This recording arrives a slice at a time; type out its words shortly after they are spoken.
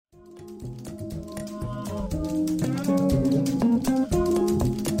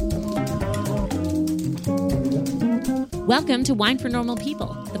Welcome to Wine for Normal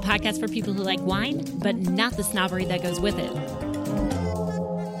People, the podcast for people who like wine, but not the snobbery that goes with it.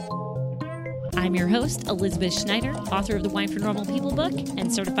 I'm your host, Elizabeth Schneider, author of the Wine for Normal People book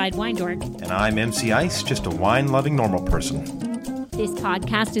and certified wine dork. And I'm MC Ice, just a wine-loving normal person. This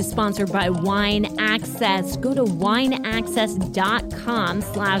podcast is sponsored by Wine Access. Go to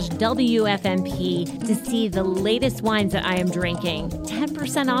wineaccess.com/WFMP to see the latest wines that I am drinking.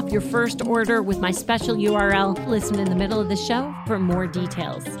 10% off your first order with my special URL. Listen in the middle of the show for more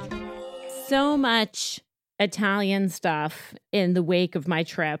details. So much Italian stuff in the wake of my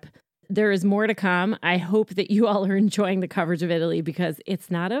trip. There is more to come. I hope that you all are enjoying the coverage of Italy because it's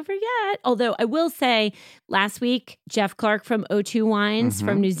not over yet. Although I will say last week, Jeff Clark from O2 Wines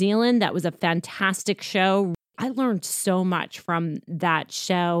from New Zealand, that was a fantastic show. I learned so much from that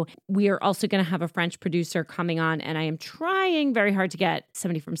show. We are also going to have a French producer coming on, and I am trying very hard to get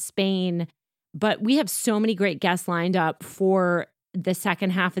somebody from Spain. But we have so many great guests lined up for the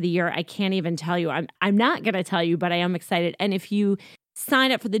second half of the year. I can't even tell you. I'm not going to tell you, but I am excited. And if you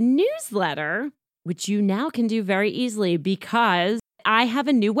sign up for the newsletter, which you now can do very easily because I have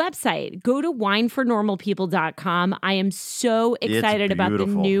a new website. Go to winefornormalpeople.com. I am so excited about the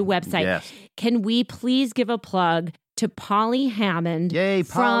new website. Yes. Can we please give a plug to Polly Hammond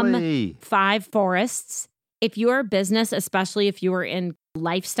from Five Forests? If you're a business, especially if you are in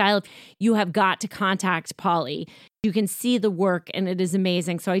lifestyle, you have got to contact Polly. You can see the work, and it is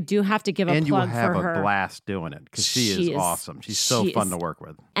amazing. So I do have to give a plug for her. And you will have a blast doing it because she is awesome. She's so fun to work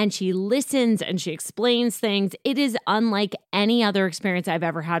with. And she listens and she explains things. It is unlike any other experience I've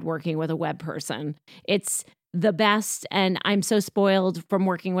ever had working with a web person. It's the best, and I'm so spoiled from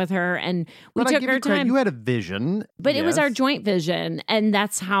working with her. And we took her time. You had a vision. But it was our joint vision, and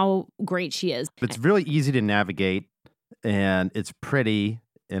that's how great she is. It's really easy to navigate, and it's pretty.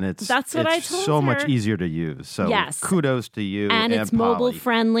 And that's what I told so her. Much easier to use. So kudos to you and it's Polly. Mobile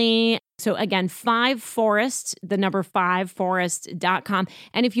friendly. So again, 5Forest, the number 5forest.com.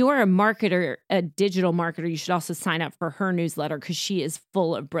 And if you are a marketer, a digital marketer, you should also sign up for her newsletter because she is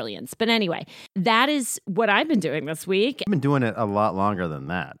full of brilliance. But anyway, that is what I've been doing this week. I've been doing it a lot longer than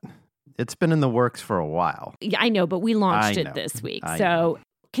that. It's been in the works for a while. Yeah, I know, but we launched it this week. So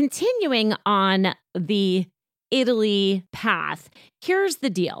continuing on the Italy path. Here's the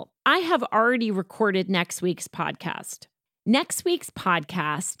deal. I have already recorded next week's podcast. Next week's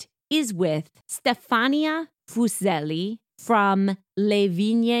podcast is with Stefania Fuselli from Le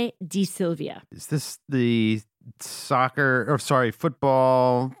Vigne di Silvia. Is this the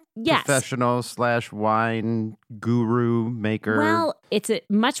football professional / wine guru maker? Well, it's a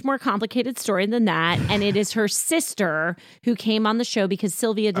much more complicated story than that. And it is her sister who came on the show because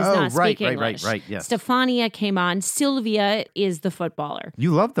Sylvia does not speak English. Right, yes. Stefania came on. Sylvia is the footballer.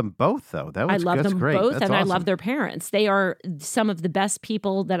 You love them both, though. I love them great. both, that's and awesome. I love their parents. They are some of the best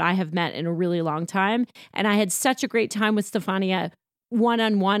people that I have met in a really long time. And I had such a great time with Stefania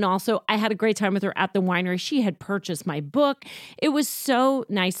one-on-one. Also, I had a great time with her at the winery. She had purchased my book. It was so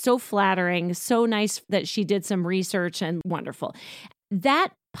nice, so flattering, so nice that she did some research and wonderful. That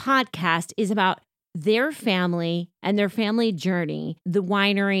podcast is about their family and their family journey, the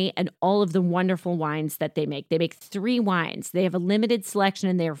winery, and all of the wonderful wines that they make. They make 3 wines. They have a limited selection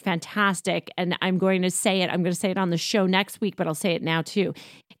and they're fantastic. And I'm going to say it. I'm going to say it on the show next week, but I'll say it now too.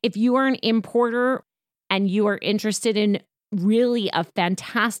 If you are an importer and you are interested in really a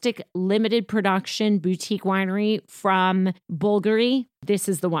fantastic limited production boutique winery from Bolgheri, this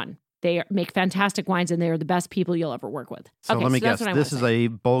is the one. They make fantastic wines and they are the best people you'll ever work with. So let me guess, this is a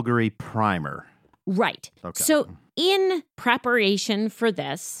Bolgheri primer. Right. Okay. So in preparation for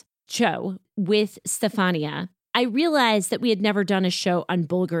this show with Stefania, I realized that we had never done a show on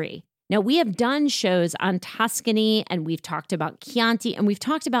Bolgheri. Now, we have done shows on Tuscany, and we've talked about Chianti, and we've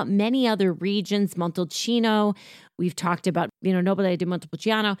talked about many other regions, Montalcino. We've talked about, Nobile di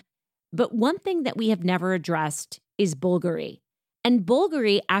Montepulciano. But one thing that we have never addressed is Bolgheri. And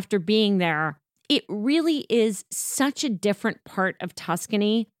Bolgheri, after being there, it really is such a different part of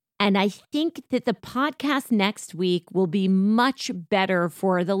Tuscany. And I think that the podcast next week will be much better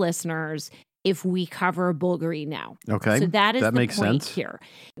for the listeners if we cover Bolgheri now. Okay. So that is the makes point sense. Here.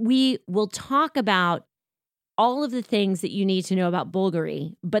 We will talk about all of the things that you need to know about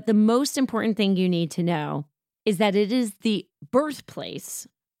Bolgheri, but the most important thing you need to know is that it is the birthplace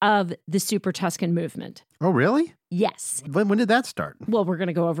of the Super Tuscan movement. Oh, really? Yes. When did that start? Well, we're going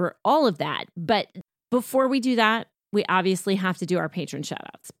to go over all of that. But before we do that, we obviously have to do our patron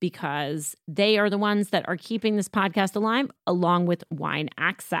shoutouts because they are the ones that are keeping this podcast alive, along with Wine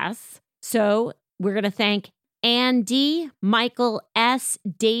Access. So we're going to thank Ann D, Michael S,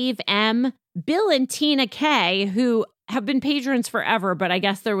 Dave M, Bill and Tina K, who have been patrons forever, but I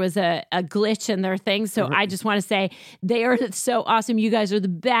guess there was a glitch in their thing. So I just want to say they are so awesome. You guys are the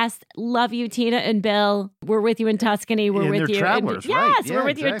best. Love you, Tina and Bill. We're with you in Tuscany. We're with you. Travelers, yes, right. we're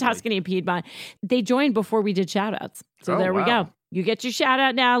with you in Tuscany and Piedmont. They joined before we did shout outs. So there we go. You get your shout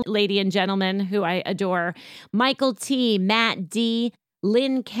out now, lady and gentlemen who I adore. Michael T, Matt D,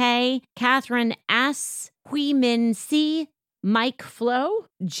 Lynn K, Catherine S, Hui Min C, Mike Flo,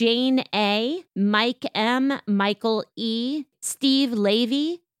 Jane A, Mike M, Michael E, Steve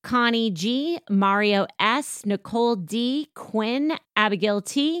Levy, Connie G, Mario S, Nicole D, Quinn, Abigail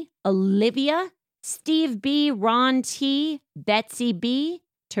T, Olivia, Steve B, Ron T, Betsy B,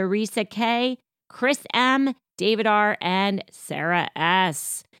 Teresa K, Chris M, David R, and Sarah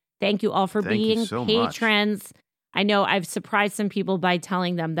S. Thank you all for being patrons. Much. I know I've surprised some people by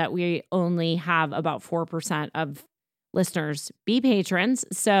telling them that we only have about 4% of listeners be patrons.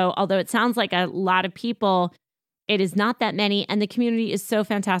 So although it sounds like a lot of people, it is not that many. And the community is so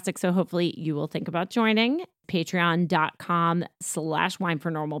fantastic. So hopefully you will think about joining.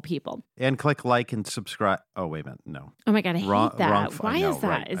 Patreon.com/winefornormalpeople. And click like and subscribe. Oh, wait a minute. No. Oh my God, I hate that. Why is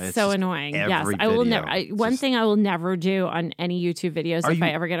that? Right. It's so annoying. Yes, I will never. One thing I will never do on any YouTube videos if I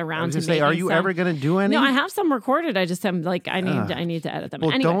ever get around to making. Are you ever going to do any? No, I have some recorded. I just am like, I need to edit them.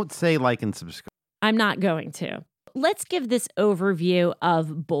 Well, anyway, don't say like and subscribe. I'm not going to. Let's give this overview of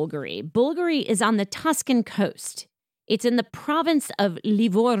Bolgheri. Bolgheri is on the Tuscan coast. It's in the province of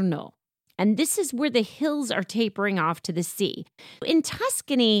Livorno. And this is where the hills are tapering off to the sea. In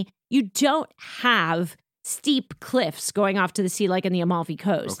Tuscany, you don't have steep cliffs going off to the sea like in the Amalfi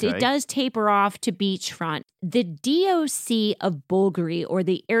Coast. Okay. It does taper off to beachfront. The DOC of Bolgheri, or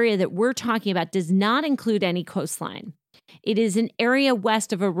the area that we're talking about, does not include any coastline. It is an area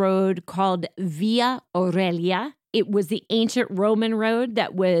west of a road called Via Aurelia. It was the ancient Roman road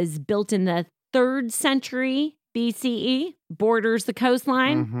that was built in the 3rd century BCE, borders the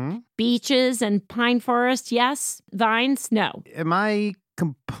coastline, beaches and pine forest, yes. Vines, no. Am I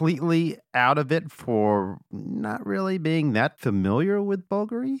completely out of it for not really being that familiar with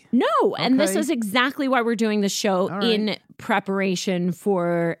Bolgheri? No, and this is exactly why we're doing the show in preparation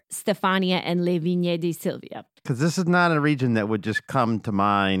for Stefania and Le Vigne di Silvia. Because this is not a region that would just come to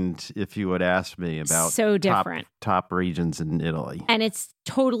mind if you would ask me about so different top regions in Italy. And it's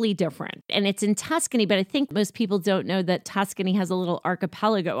totally different. And it's in Tuscany, but I think most people don't know that Tuscany has a little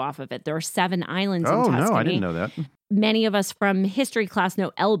archipelago off of it. There are 7 islands in Tuscany. Oh, no, I didn't know that. Many of us from history class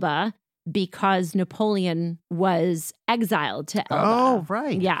know Elba because Napoleon was exiled to Elba. Oh,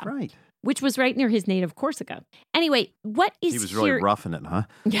 right. Yeah. Right. Which was right near his native Corsica. Anyway, what is He was really roughing it, huh?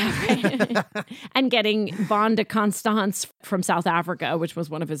 Yeah, right. And getting Vin de Constance from South Africa, which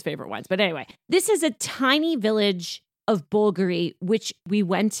was one of his favorite wines. But anyway, this is a tiny village of Bolgheri, which we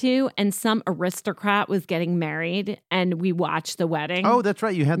went to, and some aristocrat was getting married, and we watched the wedding. Oh, that's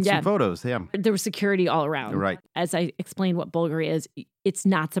right. You had some photos. Yeah. There was security all around. Right. As I explained what Bolgheri is, it's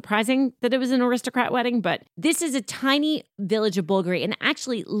not surprising that it was an aristocrat wedding, but this is a tiny village of Bolgheri. And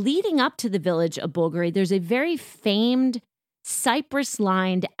actually, leading up to the village of Bolgheri, there's a very famed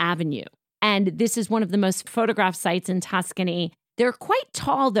cypress-lined avenue. And this is one of the most photographed sites in Tuscany. They're quite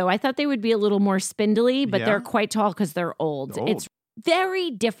tall, though. I thought they would be a little more spindly, but they're quite tall because they're old. It's very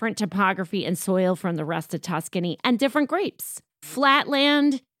different topography and soil from the rest of Tuscany, and different grapes.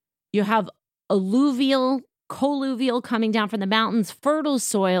 Flatland, you have alluvial, colluvial coming down from the mountains, fertile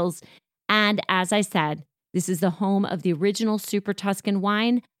soils. And as I said, this is the home of the original Super Tuscan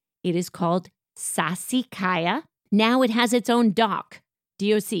wine. It is called Sassicaia. Now it has its own DOC,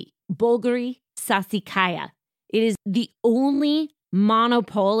 Bolgheri Sassicaia. It is the only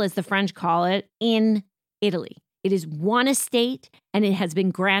monopole, as the French call it, in Italy. It is one estate, and it has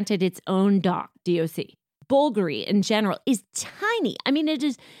been granted its own DOC. Bolgheri, in general, is tiny. I mean, it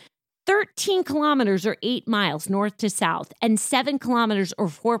is 13 kilometers or 8 miles north to south, and 7 kilometers or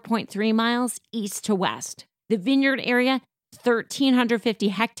 4.3 miles east to west. The vineyard area, 1,350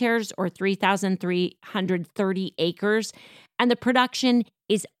 hectares or 3,330 acres, and the production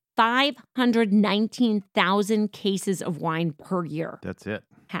is 519,000 cases of wine per year. That's it.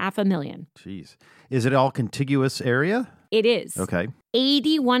 500,000. Jeez. Is it all contiguous area? It is. Okay.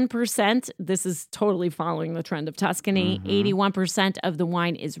 81%, this is totally following the trend of Tuscany, 81% of the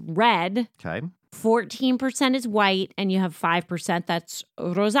wine is red. Okay. 14% is white, and you have 5% that's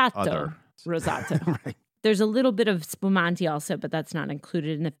rosato. Other. Rosato. Right. There's a little bit of spumante also, but that's not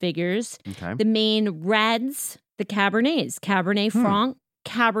included in the figures. Okay. The main reds, the Cabernets, Cabernet Franc,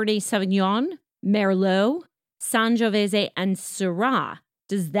 Cabernet Sauvignon, Merlot, Sangiovese, and Syrah.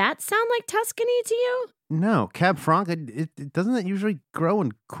 Does that sound like Tuscany to you? No, Cab Franc, doesn't it usually grow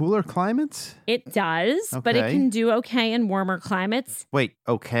in cooler climates? It does, but it Okay. can do okay in warmer climates. Wait,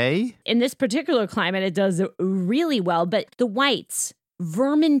 okay? In this particular climate, it does really well. But the whites,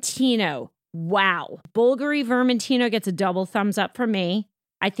 Vermentino, wow. Bolgheri Vermentino gets a double thumbs up from me.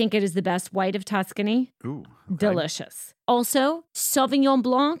 I think it is the best white of Tuscany. Ooh, okay. Delicious. Also, Sauvignon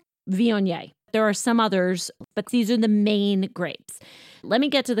Blanc, Viognier. There are some others, but these are the main grapes. Let me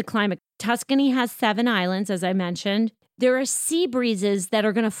get to the climate. Tuscany has 7 islands, as I mentioned. There are sea breezes that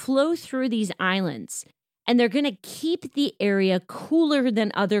are going to flow through these islands, and they're going to keep the area cooler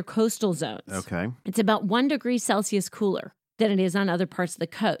than other coastal zones. Okay. It's about 1 degree Celsius cooler than it is on other parts of the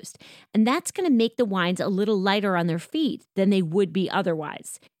coast. And that's going to make the wines a little lighter on their feet than they would be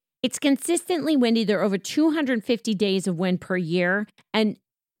otherwise. It's consistently windy. There are over 250 days of wind per year. And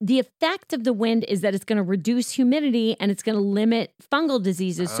the effect of the wind is that it's going to reduce humidity and it's going to limit fungal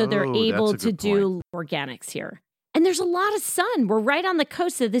diseases. So they're able to do organics here. And there's a lot of sun. We're right on the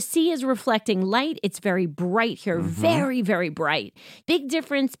coast. So the sea is reflecting light. It's very bright here. Very, very bright. Big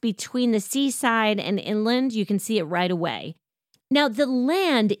difference between the seaside and inland. You can see it right away. Now, the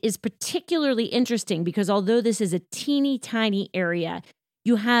land is particularly interesting because although this is a teeny tiny area,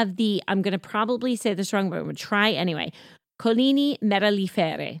 you have I'm going to probably say this wrong, but I'm going to try anyway. Collini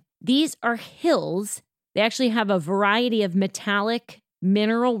Metalifere. These are hills. They actually have a variety of metallic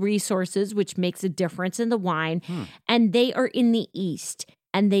mineral resources, which makes a difference in the wine. And they are in the east.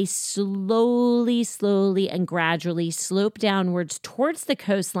 And they slowly and gradually slope downwards towards the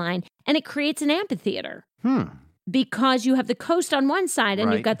coastline. And it creates an amphitheater. Because you have the coast on one side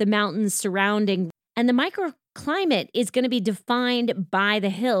and you've got the mountains surrounding. And the microclimate is going to be defined by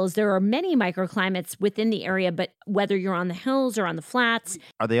the hills. There are many microclimates within the area, but whether you're on the hills or on the flats.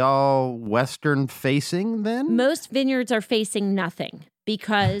 Are they all western facing then? Most vineyards are facing nothing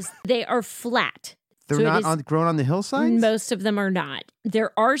because they are flat. They're not grown on the hillsides? Most of them are not.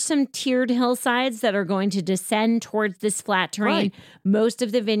 There are some tiered hillsides that are going to descend towards this flat terrain. Right. Most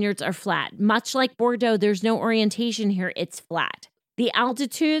of the vineyards are flat. Much like Bordeaux, there's no orientation here. It's flat. The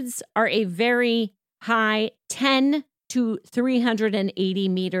altitudes are a very high 10 to 380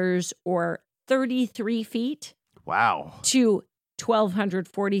 meters or 33 feet. Wow. To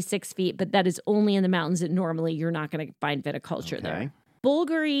 1,246 feet, but that is only in the mountains that normally you're not going to find viticulture there.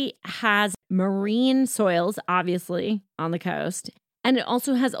 Bolgheri has marine soils, obviously, on the coast, and it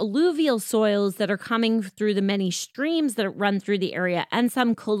also has alluvial soils that are coming through the many streams that run through the area and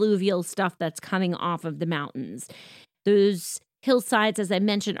some colluvial stuff that's coming off of the mountains. Those hillsides, as I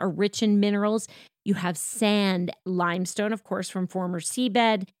mentioned, are rich in minerals. You have sand, limestone, of course, from former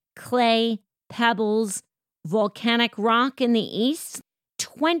seabed, clay, pebbles, volcanic rock in the east,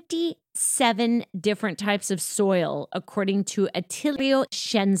 27 different types of soil, according to Attilio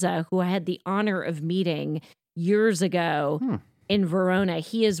Scienza, who I had the honor of meeting years ago in Verona.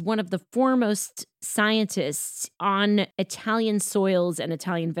 He is one of the foremost scientists on Italian soils and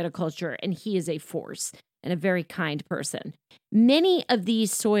Italian viticulture, and he is a force and a very kind person. Many of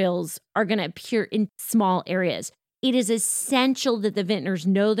these soils are going to appear in small areas. It is essential that the vintners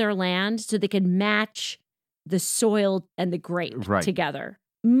know their land so they can match the soil and the grape together.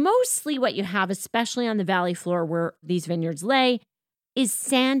 Mostly what you have, especially on the valley floor where these vineyards lay, is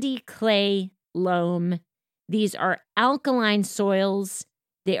sandy clay loam. These are alkaline soils.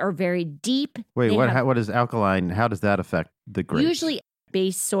 They are very deep. Wait, what is alkaline? How does that affect the grapes? Usually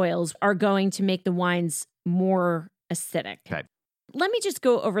base soils are going to make the wines more acidic. Okay. Let me just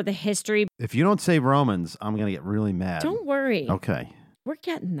go over the history. If you don't say Romans, I'm going to get really mad. Don't worry. Okay. We're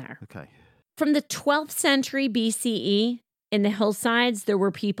getting there. Okay. From the 12th century BCE, in the hillsides, there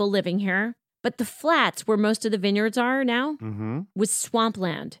were people living here. But the flats, where most of the vineyards are now, was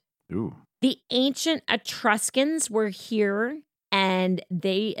swampland. Ooh. The ancient Etruscans were here, and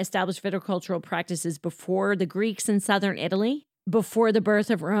they established viticultural practices before the Greeks in southern Italy, before the birth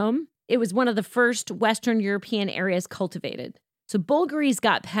of Rome. It was one of the first Western European areas cultivated. So Bolgheri's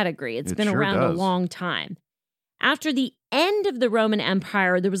got pedigree. It's been around a long time. After the end of the Roman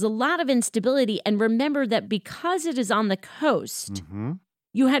Empire, there was a lot of instability. And remember that because it is on the coast,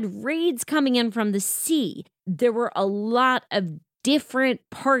 you had raids coming in from the sea. There were a lot of different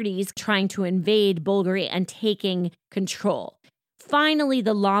parties trying to invade Bolgheri and taking control. Finally,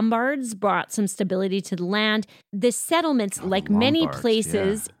 the Lombards brought some stability to the land. The settlements, like many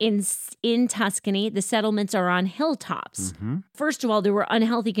places in Tuscany, the settlements are on hilltops. First of all, there were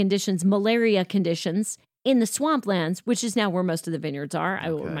unhealthy conditions, malaria conditions, in the swamplands, which is now where most of the vineyards are.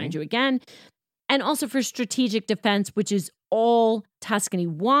 I will remind you again. And also for strategic defense, which is all Tuscany.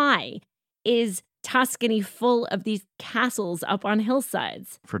 Why? Is Tuscany full of these castles up on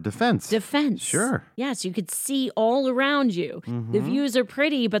hillsides. For defense. Defense. Sure. Yes, you could see all around you. Mm-hmm. The views are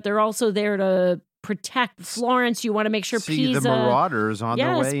pretty, but they're also there to protect Florence. You want to make sure see Pisa. the marauders on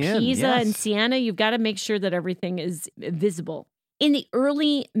their way in. Pisa and Siena, you've got to make sure that everything is visible. In the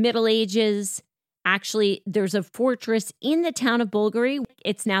early Middle Ages, actually, there's a fortress in the town of Bolgheri.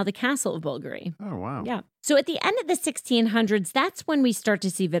 It's now the castle of Bolgheri. Oh, wow. Yeah. So at the end of the 1600s, that's when we start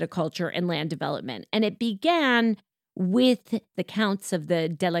to see viticulture and land development. And it began with the counts of the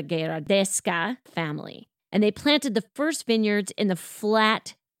Della Gherardesca family. And they planted the first vineyards in the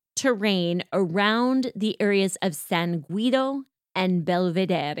flat terrain around the areas of San Guido and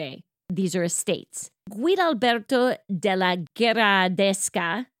Belvedere. These are estates. Guidalberto della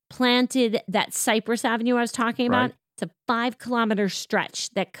Gherardesca planted that Cypress Avenue I was talking about. Right. It's a 5-kilometer stretch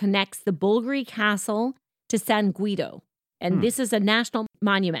that connects the Bolgheri Castle to San Guido. And this is a national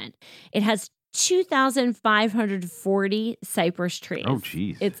monument. It has 2,540 cypress trees. Oh,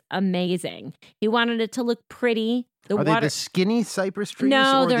 geez. It's amazing. He wanted it to look pretty. Are they the skinny cypress trees?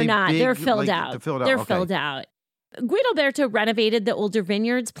 No, or they're they not. big, They're filled like, out. They're filled out. They're Okay. filled out. Guidalberto renovated the older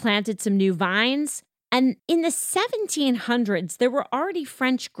vineyards, planted some new vines. And in the 1700s, there were already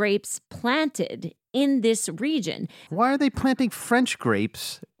French grapes planted in this region. Why are they planting French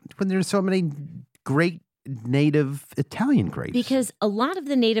grapes when there's so many great native Italian grapes? Because a lot of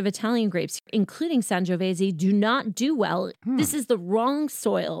the native Italian grapes, including Sangiovese, do not do well. This is the wrong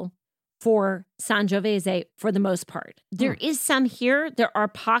soil for Sangiovese for the most part. There is some here. There are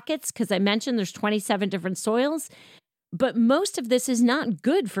pockets, because I mentioned there's 27 different soils. But most of this is not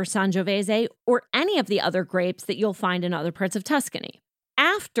good for Sangiovese or any of the other grapes that you'll find in other parts of Tuscany.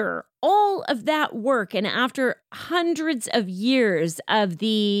 After all of that work and after hundreds of years of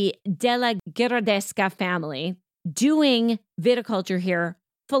the Della Gherardesca family doing viticulture here,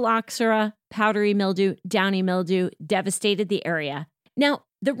 phylloxera, powdery mildew, downy mildew devastated the area. Now,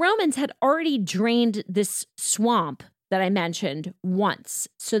 the Romans had already drained this swamp that I mentioned once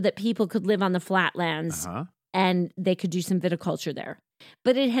so that people could live on the flatlands. And they could do some viticulture there.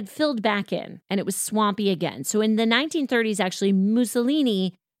 But it had filled back in, and it was swampy again. So in the 1930s, actually,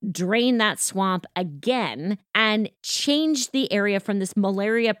 Mussolini drained that swamp again and changed the area from this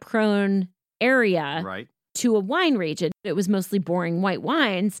malaria-prone area to a wine region. It was mostly boring white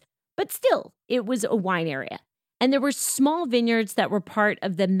wines, but still, it was a wine area. And there were small vineyards that were part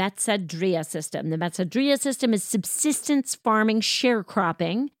of the mezzadria system. The mezzadria system is subsistence farming,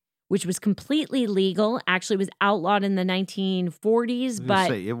 sharecropping, which was completely legal, actually was outlawed in the 1940s,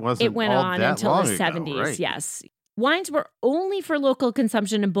 but it went on until the 70s, right. Yes. Wines were only for local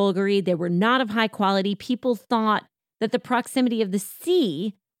consumption in Bolgheri. They were not of high quality. People thought that the proximity of the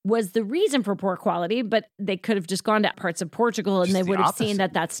sea was the reason for poor quality, but they could have just gone to parts of Portugal and they would have seen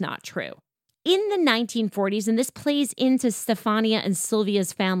that that's not true. In the 1940s, and this plays into Stefania and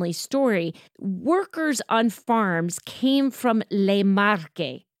Silvia's family story, workers on farms came from Le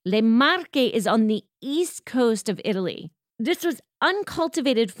Marche. Le Marche is on the east coast of Italy. This was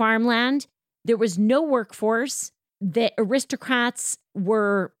uncultivated farmland. There was no workforce. The aristocrats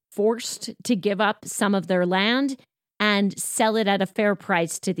were forced to give up some of their land and sell it at a fair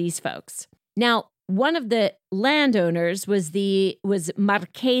price to these folks. Now, one of the landowners was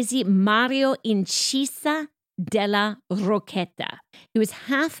Marchese Mario Incisa della Rocchetta. He was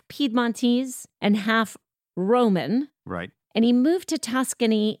half Piedmontese and half Roman. Right. And he moved to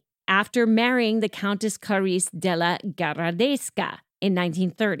Tuscany after marrying the Countess Clarice della Gherardesca in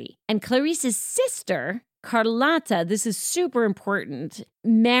 1930. And Clarice's sister, Carlotta, this is super important,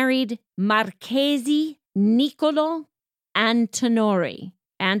 married Marchese Niccolo Antinori.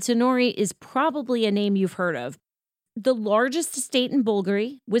 Antinori is probably a name you've heard of. The largest estate in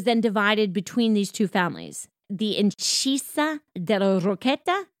Bolgheri was then divided between these two families, the Incisa della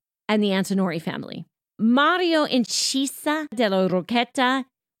Rocchetta and the Antinori family. Mario Incisa della Rocchetta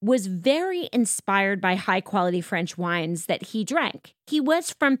was very inspired by high-quality French wines that he drank. He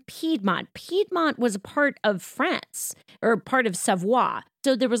was from Piedmont. Piedmont was a part of France, or part of Savoie.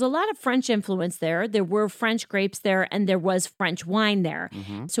 So there was a lot of French influence there. There were French grapes there, and there was French wine there.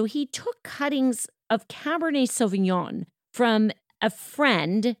 So he took cuttings of Cabernet Sauvignon from a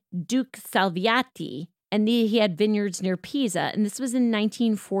friend, Duke Salviati, and he had vineyards near Pisa, and this was in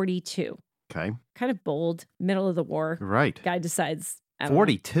 1942. Okay. Kind of bold, middle of the war. Right. Guy decides.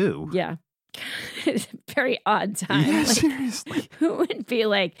 42? Yeah. Very odd time. Yeah, like, seriously. Who would be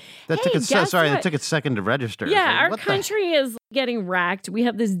like, That hey, took a second to register. Yeah, like, our country is getting wrecked. We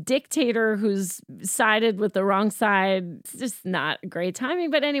have this dictator who's sided with the wrong side. It's just not great timing.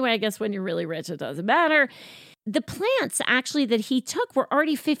 But anyway, I guess when you're really rich, it doesn't matter. The plants actually that he took were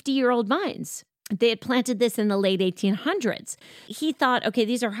already 50-year-old vines. They had planted this in the late 1800s. He thought, okay,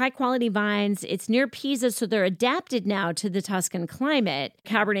 these are high quality vines. It's near Pisa, so they're adapted now to the Tuscan climate,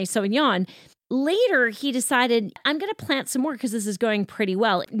 Cabernet Sauvignon. Later, he decided, I'm going to plant some more because this is going pretty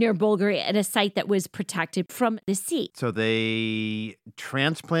well near Bolgheri at a site that was protected from the sea. So they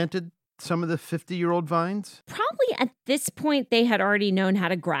transplanted some of the 50-year-old vines? Probably at this point, they had already known how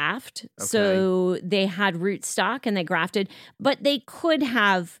to graft. Okay. So they had rootstock and they grafted, but they could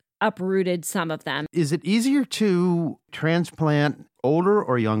have uprooted some of them. Is it easier to transplant older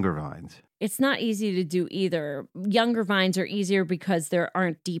or younger vines? It's not easy to do either. Younger vines are easier because there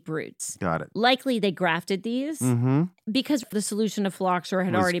aren't deep roots. Got it. Likely they grafted these because the solution of phylloxera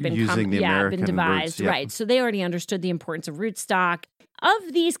had already been been devised. Roots, right. So they already understood the importance of rootstock.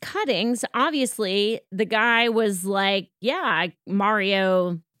 Of these cuttings, obviously, the guy was like, yeah,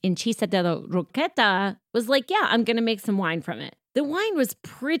 Mario Incisa de la Roqueta was like, yeah, I'm going to make some wine from it. The wine was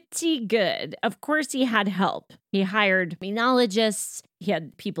pretty good. Of course, he had help. He hired enologists. He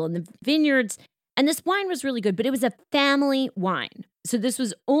had people in the vineyards. And this wine was really good, but it was a family wine. So this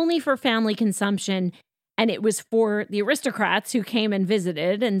was only for family consumption. And it was for the aristocrats who came and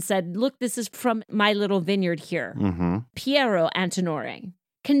visited and said, look, this is from my little vineyard here. Piero Antinori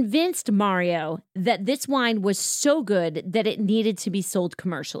convinced Mario that this wine was so good that it needed to be sold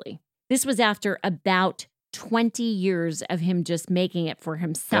commercially. This was after about 20 years of him just making it for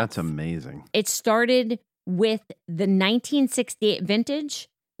himself. That's amazing. It started with the 1968 vintage.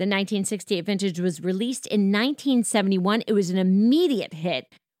 The 1968 vintage was released in 1971. It was an immediate hit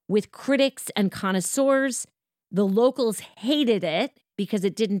with critics and connoisseurs. The locals hated it because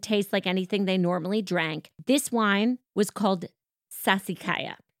it didn't taste like anything they normally drank. This wine was called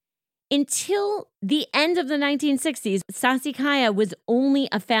Sassicaia. Until the end of the 1960s, Sassicaia was only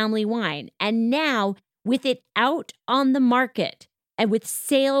a family wine. And now, with it out on the market and with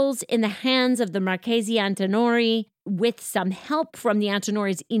sales in the hands of the Marchesi Antinori, with some help from the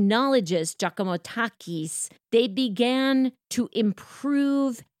Antinori's enologist, Giacomo Takis, they began to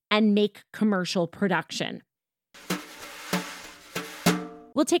improve and make commercial production.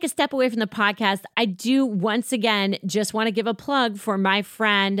 We'll take a step away from the podcast. I do, once again, just want to give a plug for my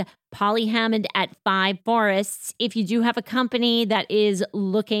friend Polly Hammond at Five Forests. If you do have a company that is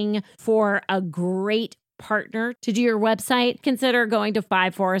looking for a great partner to do your website, consider going to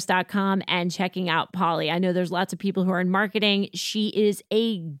fiveforest.com and checking out Polly. I know there's lots of people who are in marketing. She is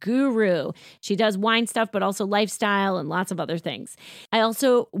a guru. She does wine stuff, but also lifestyle and lots of other things. I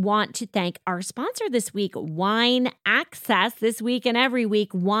also want to thank our sponsor this week, Wine Access. This week and every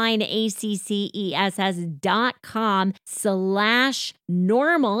week,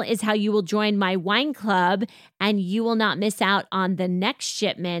 wineaccess.com/normal is how you will join my wine club, and you will not miss out on the next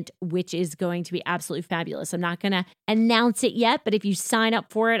shipment, which is going to be absolutely fabulous. I'm not going to announce it yet, but if you sign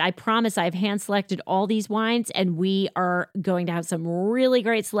up for it, I promise I've hand-selected all these wines, and we are going to have some really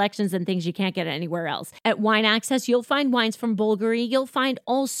great selections and things you can't get anywhere else. At Wine Access, you'll find wines from Bolgheri. You'll find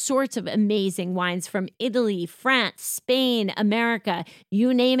all sorts of amazing wines from Italy, France, Spain, America.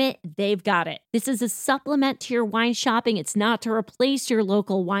 You name it, they've got it. This is a supplement to your wine shopping. It's not to replace your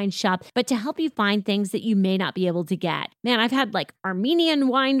local wine shop, but to help you find things that you may not be able to get. Man, I've had like Armenian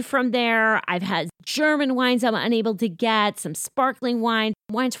wine from there. I've had German wines I'm unable to get, some sparkling wine,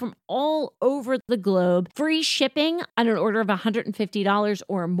 wines from all over the globe. Free shipping on an order of $150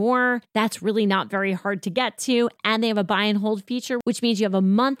 or more. That's really not very hard to get to. And they have a buy and hold feature, which means you have a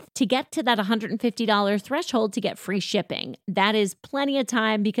month to get to that $150 threshold to get free shipping. That is plenty of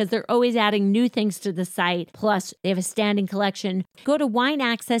time because they're always adding new things to the site. Plus, they have a standing collection. Go to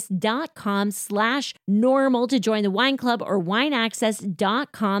wineaccess.com/normal to join the wine club or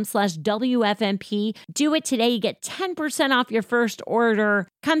wineaccess.com/WFMP. Do it today. You get 10% off your first order.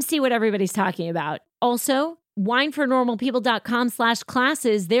 Come see what everybody's talking about. Also,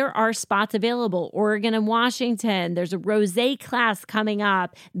 winefornormalpeople.com/classes. There are spots available. Oregon and Washington. There's a rosé class coming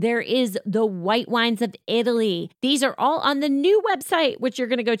up. There is the white wines of Italy. These are all on the new website, which you're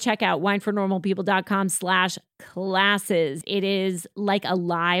going to go check out, winefornormalpeople.com/classes. It is like a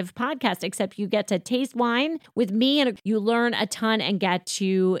live podcast, except you get to taste wine with me and you learn a ton and get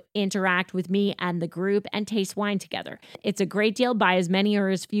to interact with me and the group and taste wine together. It's a great deal. Buy as many or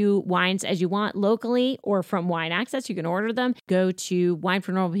as few wines as you want locally or from Wine Access. You can order them. Go to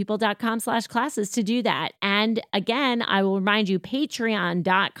winefornormalpeople.com/classes to do that. And again, I will remind you,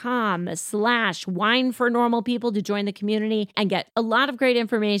 patreon.com/winefornormalpeople to join the community and get a lot of great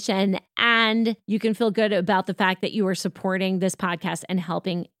information. And you can feel good about the fact that you are supporting this podcast and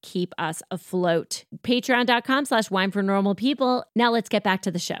helping keep us afloat. Patreon.com/winefornormalpeople. Now let's get back to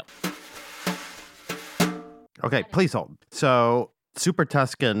the show. Okay, please hold. So Super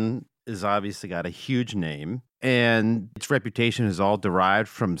Tuscan has obviously got a huge name, and its reputation is all derived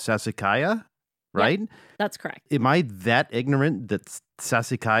from Sassicaia, right? Yep, that's correct. Am I that ignorant that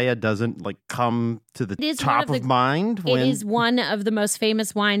Sassicaia doesn't come to the top of mind? It is one of the most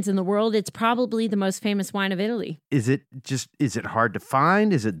famous wines in the world. It's probably the most famous wine of Italy. Is it hard to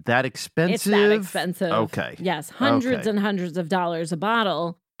find? Is it that expensive? It's that expensive. Okay. Yes, hundreds and hundreds of dollars a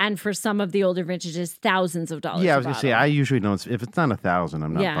bottle. And for some of the older vintages, thousands of dollars. Yeah, I was going to say, I usually know if it's not 1,000,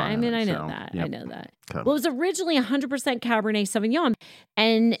 I'm not buying it. I know so, that. Yep. I know that. Okay. Well, it was originally 100% Cabernet Sauvignon,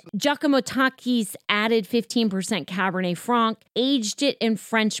 and Giacomo Tacchis added 15% Cabernet Franc, aged it in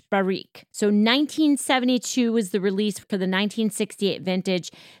French barrique. So 1972 was the release for the 1968 vintage.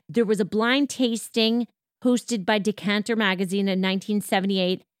 There was a blind tasting hosted by Decanter magazine in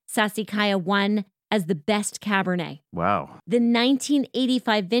 1978. Sassicaia won as the best Cabernet. Wow. The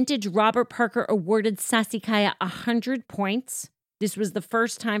 1985 vintage, Robert Parker awarded Sassicaia 100 points. This was the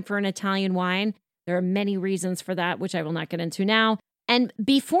first time for an Italian wine. There are many reasons for that, which I will not get into now. And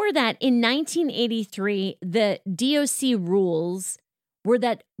before that, in 1983, the DOC rules were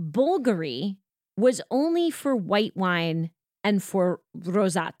that Bolgheri was only for white wine and for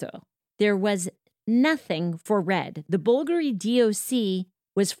rosato. There was nothing for red. The Bolgheri DOC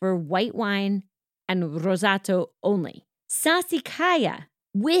was for white wine and rosato only. Sassicaia,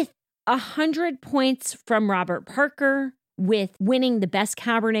 with 100 points from Robert Parker, with winning the best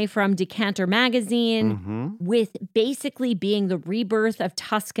Cabernet from Decanter magazine, with basically being the rebirth of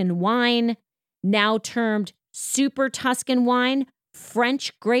Tuscan wine, now termed super Tuscan wine,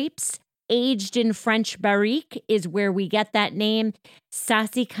 French grapes, aged in French barrique is where we get that name.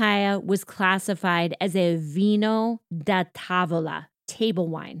 Sassicaia was classified as a vino da tavola, table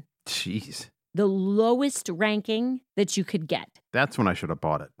wine. Jeez. The lowest ranking that you could get. That's when I should have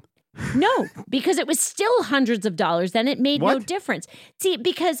bought it. No, because it was still hundreds of dollars, and it made no difference. See,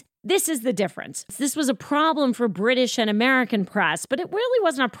 because this is the difference. This was a problem for British and American press, but it really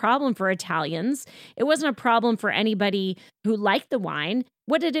wasn't a problem for Italians. It wasn't a problem for anybody who liked the wine.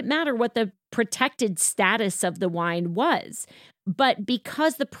 What did it matter what the protected status of the wine was? But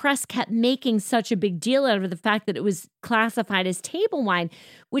because the press kept making such a big deal out of the fact that it was classified as table wine,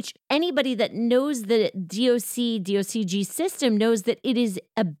 which anybody that knows the DOCG system knows that it is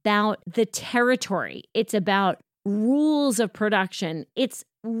about the territory. It's about rules of production. It's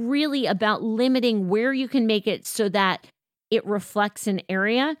really about limiting where you can make it so that it reflects an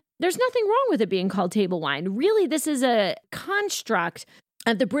area. There's nothing wrong with it being called table wine. Really, this is a construct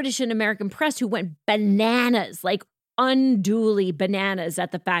of the British and American press who went bananas, like unduly bananas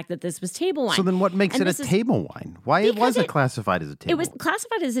at the fact that this was table wine. So then what makes it a table wine? Why was it classified as a table wine? It was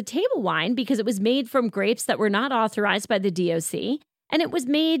classified as a table wine because it was made from grapes that were not authorized by the DOC, and it was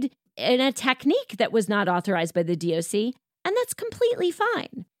made in a technique that was not authorized by the DOC, and that's completely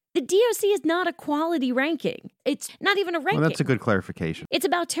fine. The DOC is not a quality ranking. It's not even a ranking. Well, that's a good clarification. It's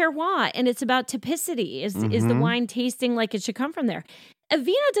about terroir and it's about typicity. Is the wine tasting like it should come from there? A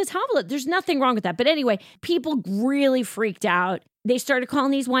vino da tavola, there's nothing wrong with that. But anyway, people really freaked out. They started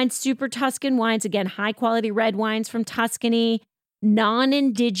calling these wines super Tuscan wines. Again, high quality red wines from Tuscany.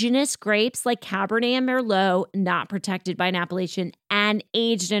 Non-indigenous grapes like Cabernet and Merlot, not protected by an appellation, and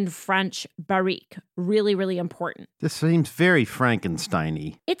aged in French barrique. Really, really important. This seems very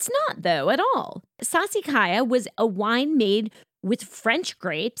Frankenstein-y. It's not, though, at all. Sassicaia was a wine made with French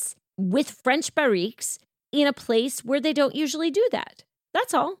grapes, with French barriques, in a place where they don't usually do that.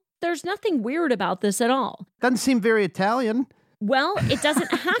 That's all. There's nothing weird about this at all. Doesn't seem very Italian. Well, it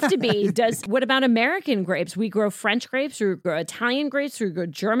doesn't have to be. What about American grapes? We grow French grapes, we grow Italian grapes, we grow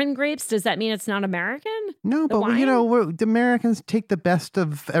German grapes. Does that mean it's not American? No, but the Americans take the best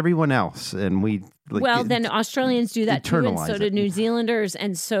of everyone else, and we. Then Australians do that too, and so do New Zealanders,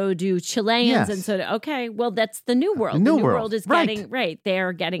 and so do Chileans, and so do. Well, that's the New World. The New World is getting they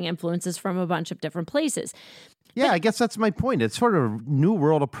are getting influences from a bunch of different places. Yeah, I guess that's my point. It's sort of a New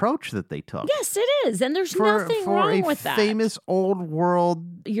World approach that they took. Yes, it is. And there's nothing wrong with that. For a famous old world.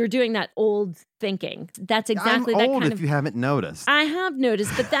 You're doing that old thinking. That's exactly that kind of... I'm old if you haven't noticed. I have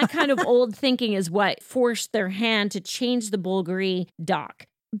noticed, but that kind of old thinking is what forced their hand to change the Bolgheri DOC.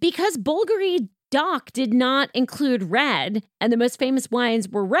 Because Bolgheri DOC did not include red, and the most famous wines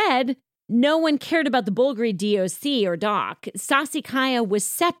were red, no one cared about the Bolgheri DOC or DOC. Sassicaia was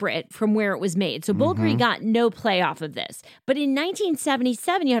separate from where it was made. So Bolgheri got no play off of this. But in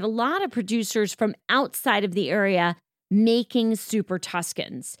 1977, you had a lot of producers from outside of the area making super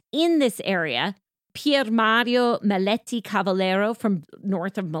Tuscans. In this area, Pier Mario Maletti Cavallero from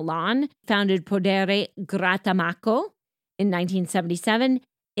north of Milan founded Podere Grattamacco in 1977.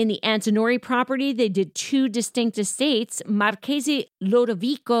 In the Antinori property, they did two distinct estates. Marchese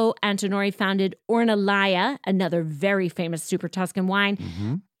Lodovico Antinori founded Ornellaia, another very famous super Tuscan wine.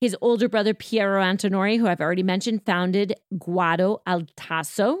 Mm-hmm. His older brother, Piero Antinori, who I've already mentioned, founded Guado al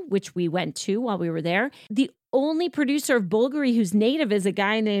Tasso, which we went to while we were there. The only producer of Bolgheri who's native is a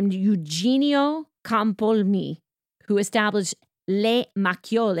guy named Eugenio Campolmi, who established Le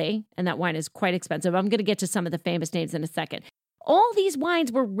Macchiole, and that wine is quite expensive. I'm going to get to some of the famous names in a second. All these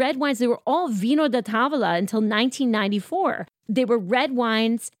wines were red wines. They were all vino da tavola until 1994. They were red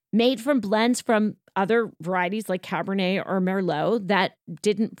wines made from blends from other varieties like Cabernet or Merlot that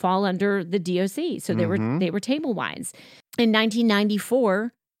didn't fall under the DOC. So they were table wines. In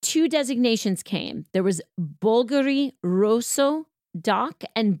 1994, two designations came. There was Bolgheri Rosso DOC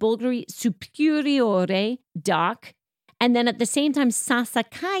and Bolgheri Superiore DOC. And then at the same time,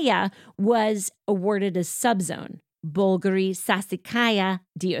 Sassicaia was awarded a subzone. Bolgheri Sassicaia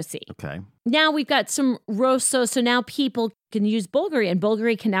DOC. Okay. Now we've got some Rosso, so now people can use Bolgheri, and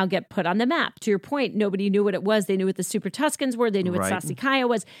Bolgheri can now get put on the map. To your point, nobody knew what it was. They knew what the Super Tuscans were. They knew what Sassicaia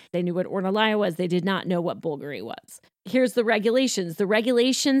was. They knew what Ornellaia was. They did not know what Bolgheri was. Here's the regulations. The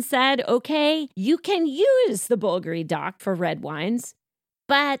regulations said, okay, you can use the Bolgheri DOC for red wines,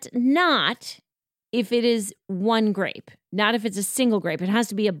 but not if it is one grape, not if it's a single grape. It has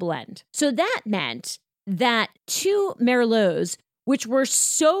to be a blend. So that meant that two Merlots, which were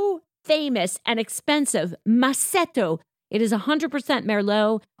so famous and expensive, Massetto, it is 100%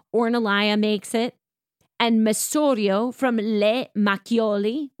 Merlot, Ornellaia makes it, and Mesorio from Le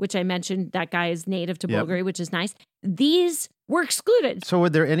Macchioli, which I mentioned, that guy is native to Bolgheri, which is nice. These were excluded. So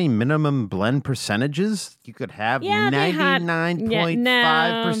were there any minimum blend percentages? You could have 99.5%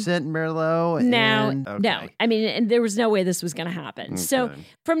 Merlot. No. I mean, and there was no way this was going to happen. Okay. So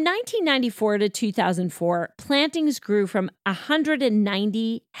from 1994 to 2004, plantings grew from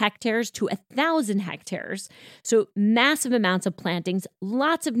 190 hectares to 1,000 hectares. So massive amounts of plantings,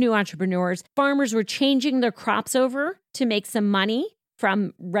 lots of new entrepreneurs. Farmers were changing their crops over to make some money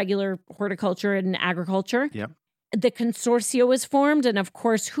from regular horticulture and agriculture. Yep. The consortio was formed. And of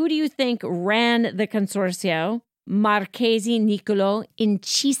course, who do you think ran the consortio? Marchese Niccolo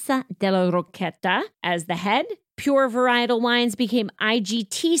Incisa della Rocchetta as the head. Pure varietal wines became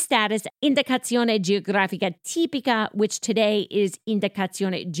IGT status, Indicazione Geografica Tipica, which today is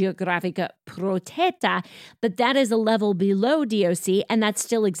Indicazione Geografica Protetta, but that is a level below DOC, and that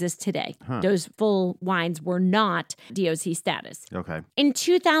still exists today. Those full wines were not DOC status. Okay. In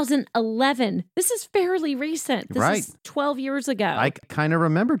 2011, this is fairly recent. This is 12 years ago. I kind of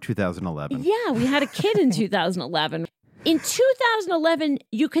remember 2011. Yeah, we had a kid in 2011. In 2011,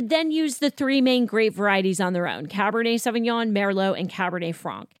 you could then use the three main grape varieties on their own, Cabernet Sauvignon, Merlot, and Cabernet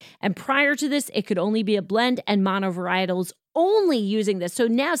Franc. And prior to this, it could only be a blend and monovarietals only using this. So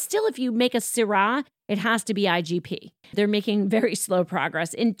now still, if you make a Syrah, it has to be IGP. They're making very slow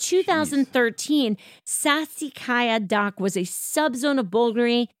progress. In 2013, Sassicaia DOC was a subzone of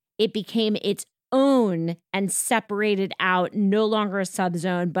Bolgheri. It became its own and separated out, no longer a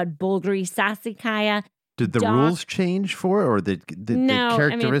subzone, but Bolgheri Sassicaia. Did the rules change for it, or the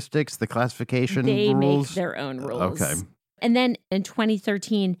characteristics, the classification they rules? Make their own rules. Okay. And then in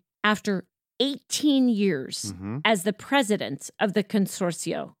 2013, after 18 years as the president of the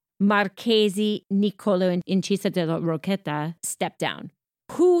consortio, Marchese Niccolo Incisa della Rocchetta stepped down.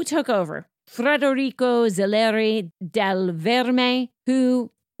 Who took over? Federico Zelleri del Verme,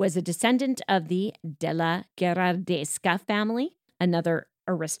 who was a descendant of the Della Gherardesca family, another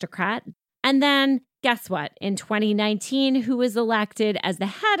aristocrat. And then, guess what? In 2019, who was elected as the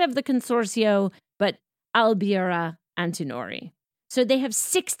head of the consortio, but Albiera Antinori. So they have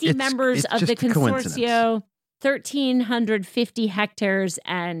 60 members of the consortio, 1,350 hectares,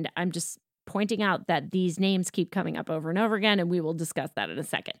 and I'm just pointing out that these names keep coming up over and over again, and we will discuss that in a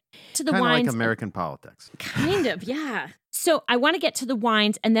second. To the kind of wines, like American politics. Kind of, yeah. So I want to get to the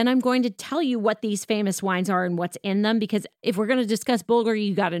wines, and then I'm going to tell you what these famous wines are and what's in them, because if we're going to discuss Bolgheri,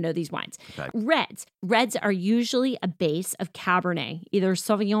 you got to know these wines. Okay. Reds are usually a base of Cabernet, either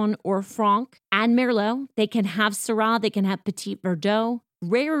Sauvignon or Franc, and Merlot. They can have Syrah, they can have Petit Verdot.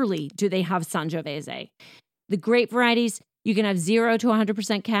 Rarely do they have Sangiovese. The grape varieties, you can have 0 to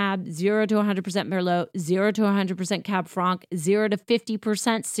 100% Cab, 0 to 100% Merlot, 0 to 100% Cab Franc, 0 to 50%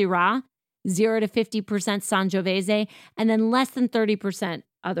 Syrah, 0 to 50% Sangiovese, and then less than 30%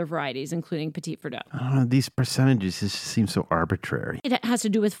 other varieties, including Petit Verdot. I don't know, these percentages just seem so arbitrary. It has to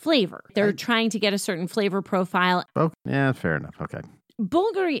do with flavor. They're trying to get a certain flavor profile. Oh, yeah, fair enough. Okay.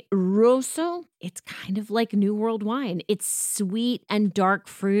 Bolgheri Rosso, it's kind of like New World wine. It's sweet and dark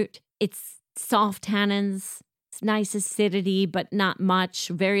fruit. It's soft tannins. It's nice acidity, but not much.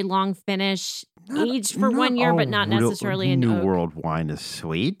 Very long finish. Aged for 1 year, but not necessarily in New oak. World wine is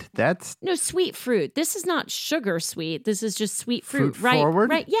sweet. That's No, sweet fruit. This is not sugar sweet. This is just sweet fruit. fruit forward?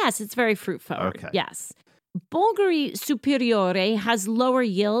 Right. Yes, it's very fruit forward. Okay. Yes. Bolgheri Superiore has lower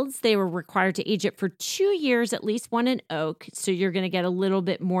yields. They were required to age it for 2 years, at least one in oak. So you're going to get a little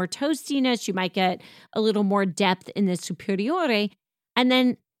bit more toastiness. You might get a little more depth in the Superiore. And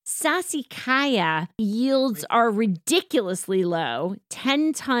then Sassicaia yields are ridiculously low,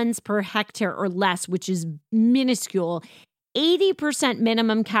 10 tons per hectare or less, which is minuscule. 80%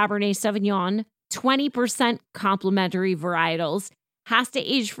 minimum Cabernet Sauvignon, 20% complementary varietals. Has to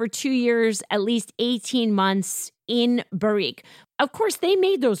age for 2 years, at least 18 months in barrique. Of course, they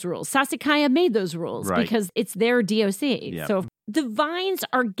made those rules. Sassicaia made those rules because it's their DOC. Yep. So the vines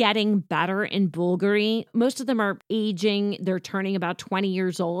are getting better in Bolgheri. Most of them are aging. They're turning about 20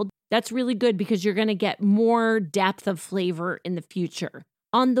 years old. That's really good because you're going to get more depth of flavor in the future.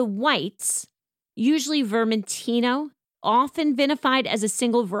 On the whites, usually Vermentino, often vinified as a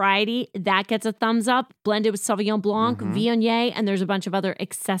single variety, that gets a thumbs up, blended with Sauvignon Blanc, Viognier, and there's a bunch of other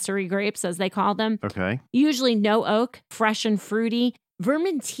accessory grapes, as they call them. okay. Usually no oak, fresh and fruity.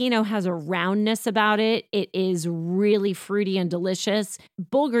 Vermentino has a roundness about it. It is really fruity and delicious.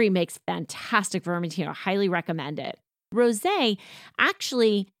 Bolgheri makes fantastic Vermentino. Highly recommend it. Rosé,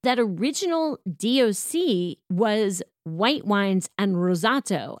 actually, that original DOC was white wines and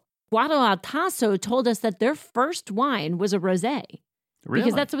rosato. Guadalatasso told us that their first wine was a rosé. Really?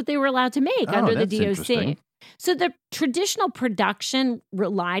 Because that's what they were allowed to make under the that's DOC. interesting. So the traditional production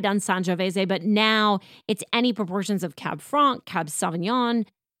relied on Sangiovese, but now it's any proportions of Cab Franc, Cab Sauvignon,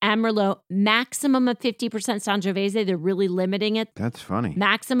 and Merlot. Maximum of 50% Sangiovese. They're really limiting it. That's funny.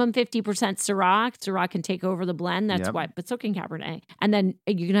 Maximum 50% Syrah. Syrah can take over the blend. That's Yep. why, but so can Cabernet. And then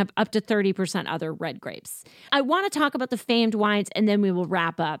you can have up to 30% other red grapes. I want to talk about the famed wines and then we will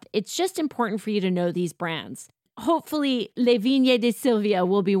wrap up. It's just important for you to know these brands. Hopefully, Les Vignes de Sylvia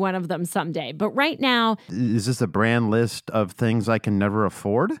will be one of them someday. But right now, Is this a brand list of things I can never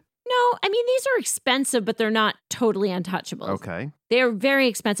afford? no, I mean, these are expensive, but they're not totally untouchable. Okay. They're very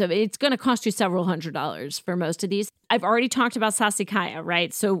expensive. It's going to cost you several $100s for most of these. I've already talked about Sassicaia,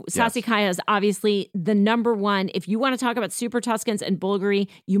 right? So Yes. Sassicaia is obviously the number one. If you want to talk about Super Tuscans and Bolgheri,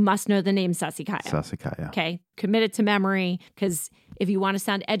 you must know the name Sassicaia. Sassicaia. Okay, commit it to memory because if you want to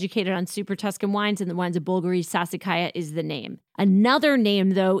sound educated on Super Tuscan wines and the wines of Bolgheri, Sassicaia is the name. Another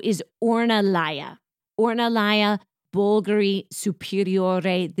name, though, is Ornellaia. Ornellaia Bolgheri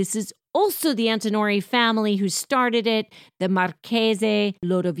Superiore. This is also the Antinori family who started it, the Marchese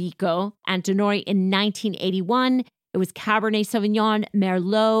Lodovico Antinori in 1981. It was Cabernet Sauvignon,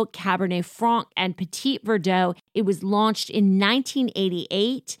 Merlot, Cabernet Franc, and Petit Verdot. It was launched in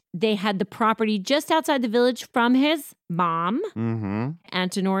 1988. They had the property just outside the village from his mom. Mm-hmm.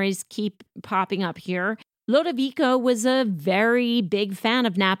 Antinori's keep popping up here. Lodovico was a very big fan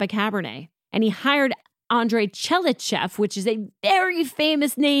of Napa Cabernet, and he hired Andrei Chelichev, which is a very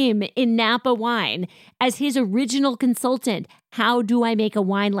famous name in Napa wine, as his original consultant. How do I make a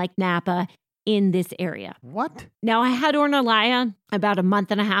wine like Napa in this area? What? Now, I had Ornellaia about a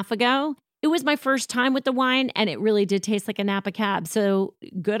month and a half ago. It was my first time with the wine, and it really did taste like a Napa Cab. So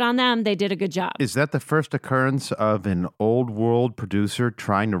good on them. They did a good job. Is that the first occurrence of an old world producer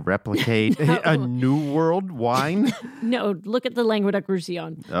trying to replicate a new world wine? No, look at the Languedoc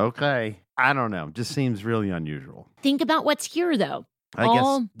Roussillon. Okay. I don't know. Just seems really unusual. Think about what's here, though. I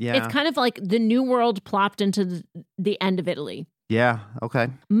guess, yeah. It's kind of like the New World plopped into the end of Italy. Yeah, okay.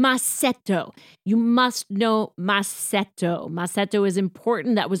 Massetto. You must know Massetto. Massetto is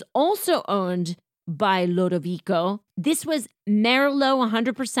important. That was also owned by Lodovico. This was Merlot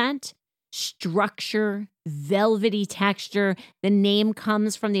 100%. Structure, velvety texture. The name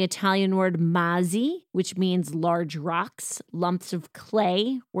comes from the Italian word mazzi, which means large rocks. Lumps of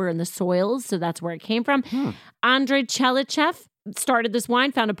clay were in the soils, so that's where it came from. Andrei Chelichev started this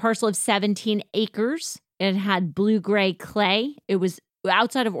wine, found a parcel of 17 acres. It had blue-gray clay. It was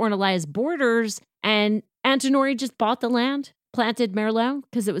outside of Ornellaia's borders, and Antinori just bought the land, planted Merlot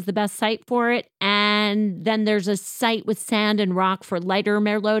because it was the best site for it. And then there's a site with sand and rock for lighter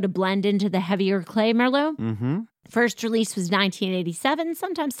Merlot to blend into the heavier clay Merlot. Mm-hmm. First release was 1987.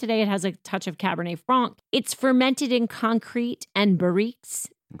 Sometimes today it has a touch of Cabernet Franc. It's fermented in concrete and barriques.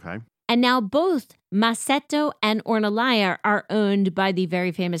 Okay. And now both Massetto and Ornellaia are owned by the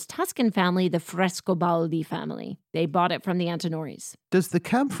very famous Tuscan family, the Frescobaldi family. They bought it from the Antinoris. Does the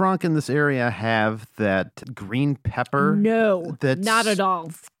Cab Franc in this area have that green pepper? No, That's not at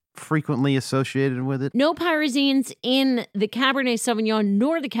all. frequently associated with it? No pyrazines in the Cabernet Sauvignon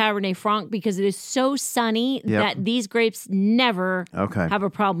nor the Cabernet Franc because it is so sunny that these grapes never have a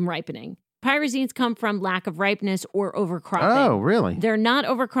problem ripening. Pyrazines come from lack of ripeness or overcropping. Oh, really? They're not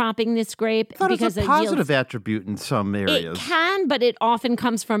overcropping this grape because it's a positive attribute in some areas. It can, but it often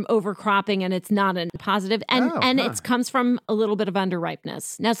comes from overcropping and it's not a positive. And it comes from a little bit of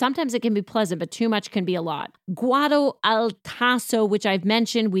underripeness. Now, sometimes it can be pleasant, but too much can be a lot. Guado al Tasso, which I've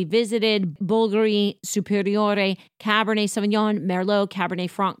mentioned, we visited Bolgheri Superiore, Cabernet Sauvignon, Merlot,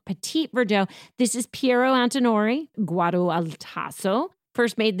 Cabernet Franc, Petit Verdot. This is Piero Antinori, Guado al Tasso.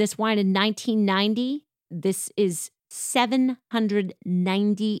 First made this wine in 1990. This is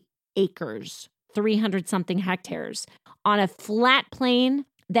 790 acres, 300-something hectares, on a flat plain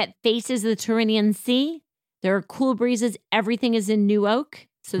that faces the Tyrrhenian Sea. There are cool breezes. Everything is in new oak,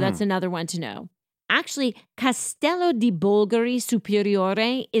 so that's another one to know. Actually, Castello di Bolgheri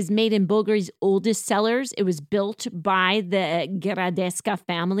Superiore is made in Bolgheri's oldest cellars. It was built by the Gheradesca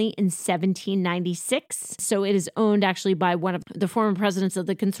family in 1796. So it is owned actually by one of the former presidents of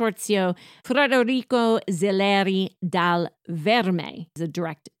the consortio, Federico Zeleri dal Verme, the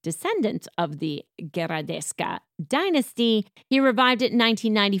direct descendant of the Gheradesca dynasty. He revived it in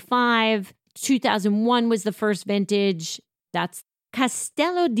 1995. 2001 was the first vintage. That's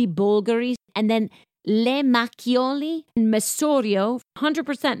Castello di Bolgheri, and then Le Macchioli and Mesorio,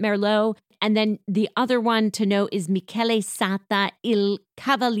 100% Merlot, and then the other one to know is Michele Sata il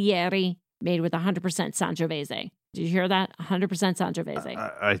Cavalieri, made with 100% Sangiovese. Did you hear that? 100% Sangiovese.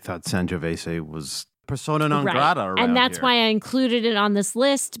 I thought Sangiovese was persona non grata around and that's here. why I included it on this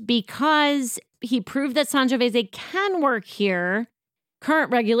list, because he proved that Sangiovese can work here.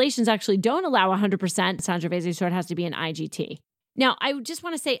 Current regulations actually don't allow 100% Sangiovese, so it has to be an IGT. Now, I just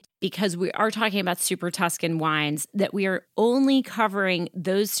want to say, because we are talking about Super Tuscan wines, that we are only covering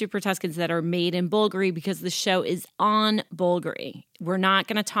those Super Tuscans that are made in Bolgheri because the show is on Bolgheri. We're not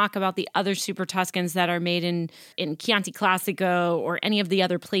going to talk about the other Super Tuscans that are made in Chianti Classico or any of the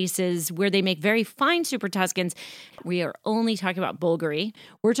other places where they make very fine Super Tuscans. We are only talking about Bolgheri.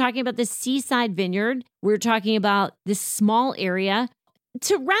 We're talking about the seaside vineyard. We're talking about this small area.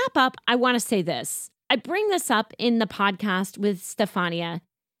 To wrap up, I want to say this. I bring this up in the podcast with Stefania,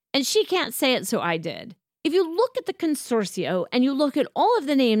 and she can't say it, so I did. If you look at the consortio and you look at all of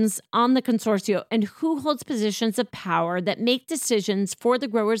the names on the consortio and who holds positions of power that make decisions for the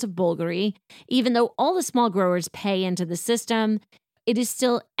growers of Bolgheri, even though all the small growers pay into the system, it is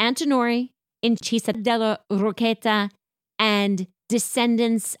still Antinori, Incisa della Rocchetta, and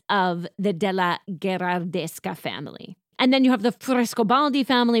descendants of the Della Gherardesca family. And then you have the Frescobaldi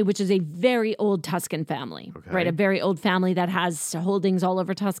family, which is a very old Tuscan family, right? A very old family that has holdings all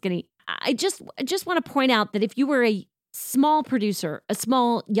over Tuscany. I just want to point out that if you were a small producer, a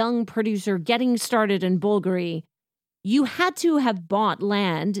small young producer getting started in Bolgheri, you had to have bought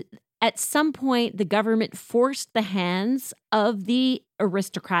land. At some point, the government forced the hands of the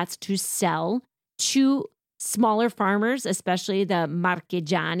aristocrats to sell to smaller farmers, especially the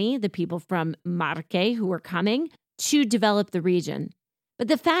Marchigiani, the people from Marche who were coming to develop the region. But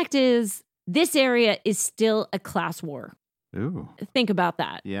the fact is, this area is still a class war. Ooh. Think about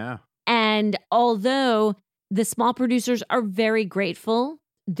that. Yeah. And although the small producers are very grateful,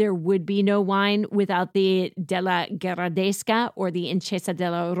 there would be no wine without the Della Gherardesca or the Incisa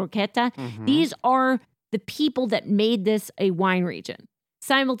della Rocchetta. Mm-hmm. These are the people that made this a wine region.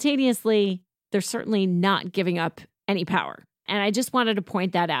 Simultaneously, they're certainly not giving up any power. And I just wanted to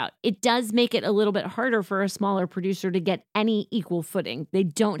point that out. It does make it a little bit harder for a smaller producer to get any equal footing. They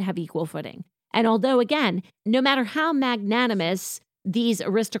don't have equal footing. And although, again, no matter how magnanimous these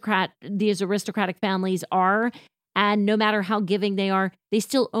aristocratic families are, and no matter how giving they are, they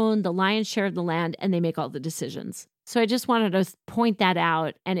still own the lion's share of the land and they make all the decisions. So I just wanted to point that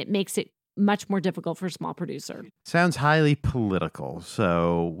out, and it makes it much more difficult for a small producer. Sounds highly political,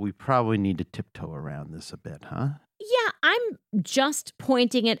 so we probably need to tiptoe around this a bit, huh? Yeah, I'm just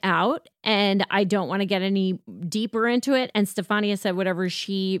pointing it out, and I don't want to get any deeper into it. And Stefania said whatever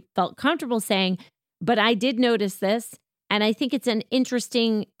she felt comfortable saying, but I did notice this, and I think it's an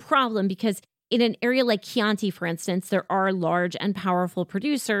interesting problem because in an area like Chianti, for instance, there are large and powerful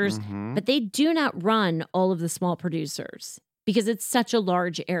producers, but they do not run all of the small producers because it's such a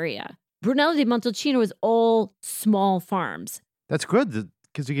large area. Brunello di Montalcino is all small farms. That's good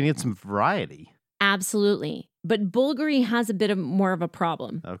because you can get some variety. Absolutely. But Bolgheri has a bit more of a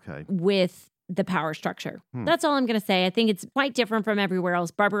problem with the power structure. That's all I'm going to say. I think it's quite different from everywhere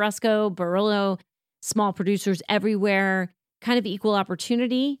else. Barbaresco, Barolo, small producers everywhere, kind of equal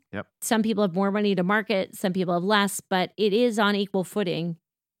opportunity. Yep. Some people have more money to market, some people have less, but it is on equal footing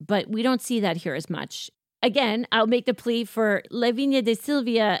but we don't see that here as much. Again, I'll make the plea for La Vigna de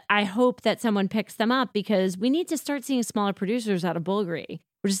Silvia. I hope that someone picks them up because we need to start seeing smaller producers out of Bolgheri.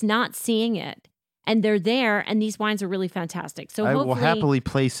 We're just not seeing it. And they're there, and these wines are really fantastic. So I will happily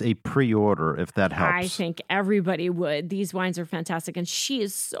place a pre-order if that helps. I think everybody would. These wines are fantastic, and she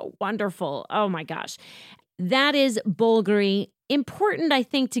is so wonderful. Oh, my gosh. That is Bolgheri. Important, I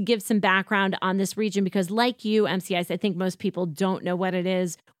think, to give some background on this region because like you, MCIs, I think most people don't know what it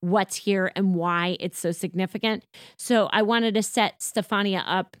is, what's here, and why it's so significant. So I wanted to set Stefania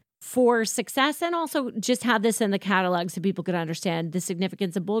up for success and also just have this in the catalog so people could understand the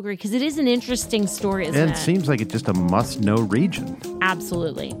significance of Bolgheri because it is an interesting story, isn't it? And it seems like it's just a must-know region.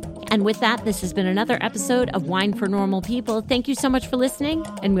 Absolutely. And with that, this has been another episode of Wine for Normal People. Thank you so much for listening,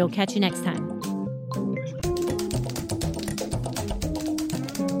 and we'll catch you next time.